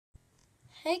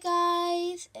Hey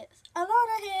guys, it's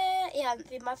Alana here. You haven't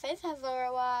seen my face for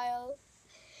a while.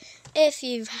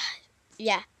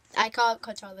 Yeah, I can't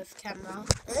control this camera.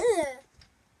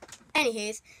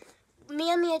 Anywho's,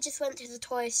 me and Mia just went to the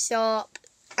toy shop,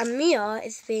 and Mia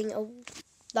is being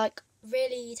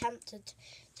really tempted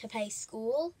to play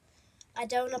school. I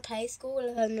don't want to play school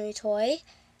with her new toy,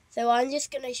 so I'm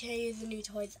just gonna show you the new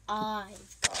toys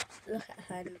I've got. Look at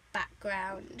her in the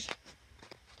background.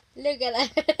 Look at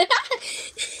her.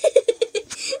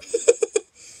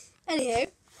 Anywho,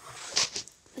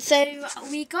 so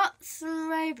we got some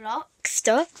Roblox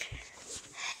stuff.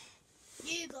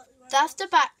 That's the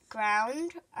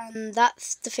background, and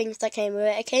that's the things that came with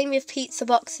it. It came with pizza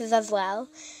boxes as well.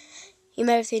 You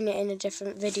may have seen it in a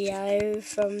different video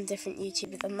from different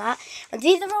YouTubers and that. And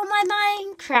these are all my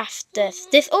Minecraft stuff.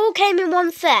 This all came in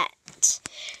one set.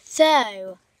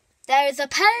 So, there is a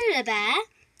polar bear,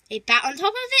 a bat on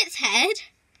top of its head,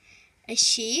 a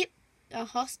sheep, a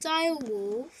hostile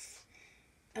wolf,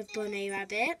 a bunny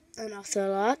rabbit, an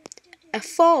ocelot, a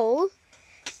foal,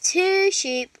 2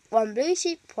 sheep, 1 blue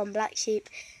sheep, 1 black sheep,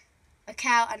 a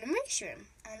cow and a mushroom.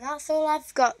 And that's all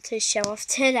I've got to show off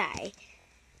today.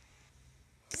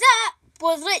 That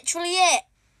was literally it.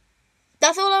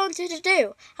 That's all I wanted to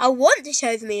do. I want to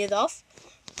show the mirrors off,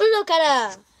 but look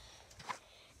at her.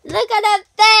 Look at her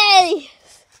face.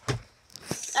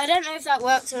 I don't know if that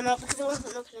works or not because I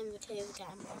wasn't looking in the clear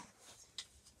camera.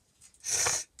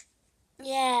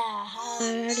 Yeah.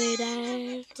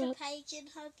 A page in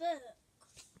her book.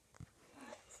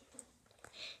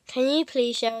 Can you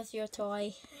please show us your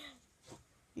toy?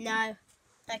 No.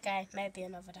 Okay, maybe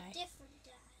another day. Different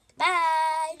day.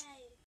 Bye.